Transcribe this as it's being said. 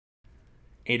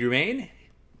Andrew Mayne,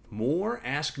 more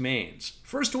Ask Maynes.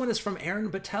 First one is from Erin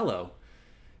Botello.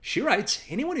 She writes,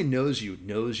 anyone who knows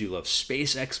you love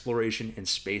space exploration and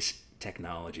space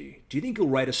technology. Do you think you'll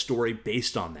write a story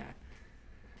based on that?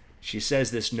 She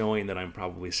says this knowing that I'm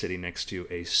probably sitting next to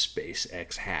a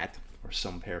SpaceX hat or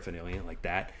some paraphernalia like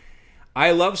that.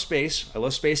 I love space. I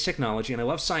love space technology, and I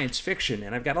love science fiction,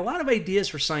 and I've got a lot of ideas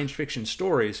for science fiction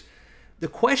stories. The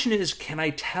question is, can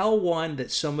I tell one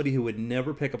that somebody who would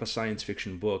never pick up a science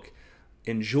fiction book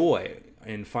enjoy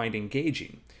and find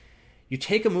engaging? You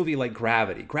take a movie like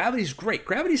Gravity. Gravity's great.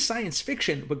 Gravity's science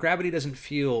fiction, but Gravity doesn't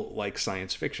feel like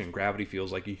science fiction. Gravity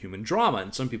feels like a human drama,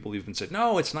 and some people even said,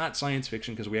 no, it's not science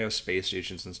fiction because we have space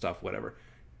stations and stuff, whatever.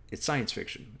 It's science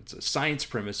fiction. It's a science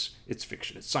premise. It's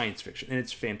fiction. It's science fiction, and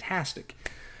it's fantastic.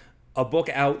 A book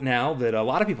out now that a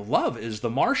lot of people love is The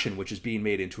Martian, which is being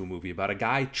made into a movie about a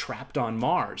guy trapped on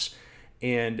Mars.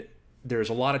 And there's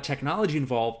a lot of technology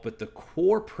involved, but the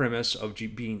core premise of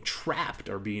being trapped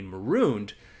or being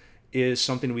marooned is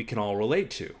something we can all relate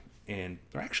to. And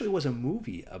there actually was a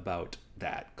movie about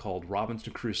that called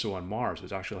Robinson Crusoe on Mars,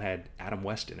 which actually had Adam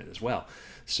West in it as well.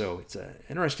 So it's an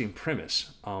interesting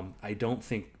premise. I don't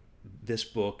think this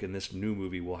book and this new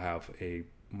movie will have a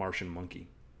Martian monkey,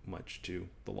 much to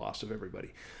the loss of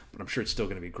everybody. But I'm sure it's still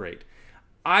going to be great.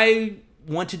 I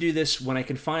want to do this when I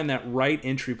can find that right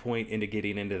entry point into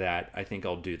getting into that. I think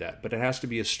I'll do that. But it has to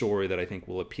be a story that I think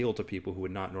will appeal to people who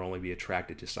would not normally be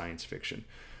attracted to science fiction.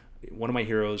 One of my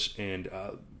heroes, and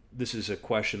this is a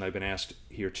question I've been asked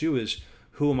here too, is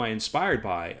who am I inspired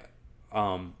by?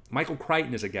 Michael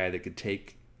Crichton is a guy that could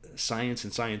take science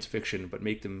and science fiction but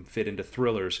make them fit into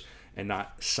thrillers and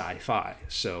not sci-fi.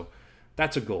 So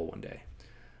that's a goal one day.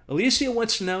 Alicia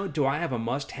wants to know, do I have a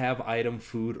must-have item,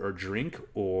 food or drink,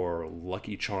 or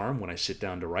lucky charm when I sit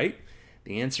down to write?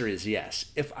 The answer is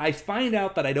yes. If I find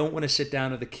out that I don't want to sit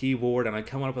down at the keyboard and I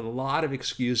come up with a lot of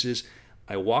excuses,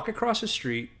 I walk across the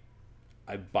street,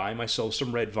 I buy myself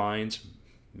some red vines,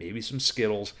 maybe some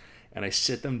Skittles, and I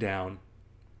sit them down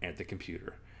at the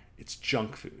computer. It's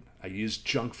junk food. I use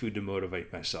junk food to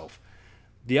motivate myself.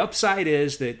 The upside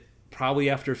is that probably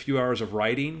after a few hours of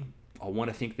writing, I'll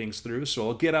want to think things through, so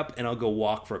I'll get up and I'll go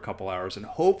walk for a couple hours and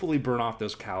hopefully burn off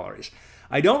those calories.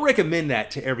 I don't recommend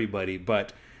that to everybody,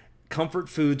 but comfort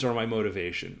foods are my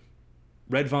motivation.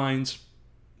 Red vines,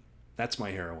 that's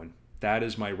my heroin. That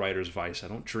is my writer's vice. I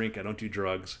don't drink, I don't do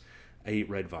drugs. I eat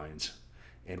red vines.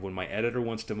 And when my editor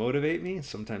wants to motivate me,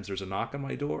 sometimes there's a knock on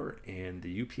my door and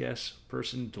the UPS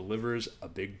person delivers a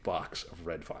big box of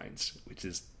red vines, which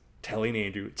is telling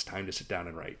Andrew it's time to sit down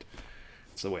and write.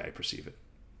 It's the way I perceive it.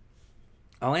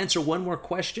 I'll answer one more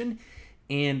question,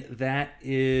 and that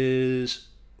is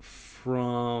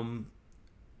from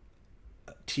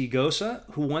Tigosa,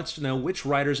 who wants to know which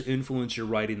writers influence your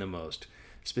writing the most,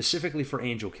 specifically for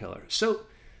Angel Killer. So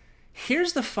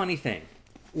here's the funny thing.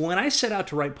 When I set out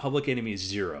to write Public Enemy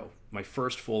Zero, my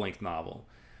first full-length novel,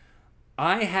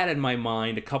 I had in my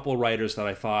mind a couple of writers that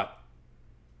I thought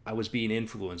I was being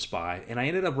influenced by, and I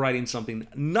ended up writing something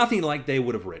nothing like they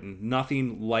would have written,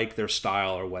 nothing like their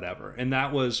style or whatever, and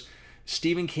that was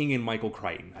Stephen King and Michael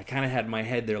Crichton. I kind of had in my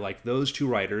head there like those two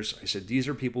writers. I said, these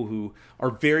are people who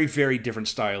are very, very different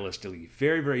stylistically,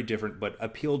 very, very different, but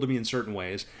appeal to me in certain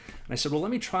ways. And I said, well, let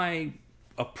me try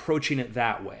approaching it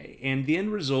that way. And the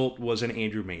end result was an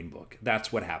Andrew Mayne book.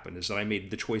 That's what happened, is that I made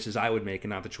the choices I would make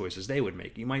and not the choices they would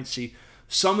make. You might see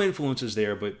some influences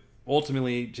there, but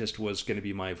ultimately just was going to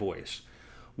be my voice.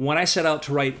 When I set out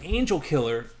to write Angel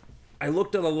Killer, I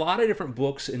looked at a lot of different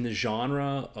books in the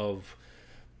genre of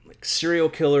like serial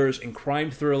killers and crime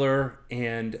thriller,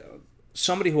 and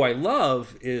somebody who I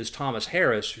love is Thomas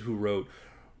Harris, who wrote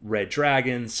Red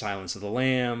Dragon, Silence of the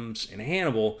Lambs, and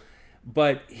Hannibal.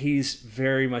 But he's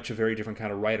very much a very different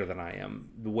kind of writer than I am.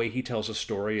 The way he tells a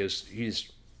story is,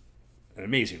 he's an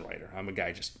amazing writer. I'm a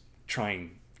guy just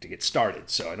trying to get started,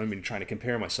 so I don't mean trying to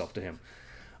compare myself to him.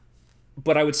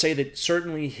 But I would say that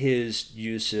certainly his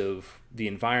use of the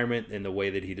environment and the way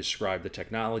that he described the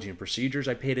technology and procedures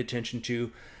I paid attention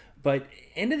to. But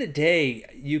end of the day,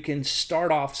 you can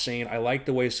start off saying, I like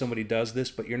the way somebody does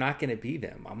this, but you're not going to be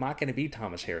them. I'm not going to be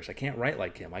Thomas Harris. I can't write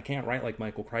like him. I can't write like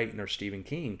Michael Crichton or Stephen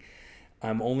King.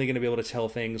 I'm only going to be able to tell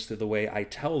things through the way I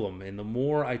tell them. And the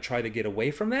more I try to get away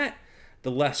from that,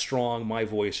 the less strong my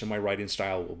voice and my writing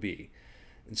style will be.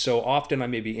 And so often I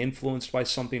may be influenced by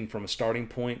something from a starting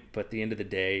point, but at the end of the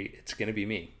day, it's going to be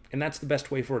me. And that's the best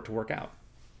way for it to work out.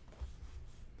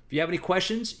 If you have any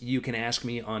questions, you can ask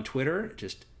me on Twitter,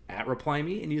 just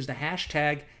 @ReplyMe, and use the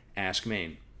hashtag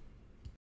AskMayne.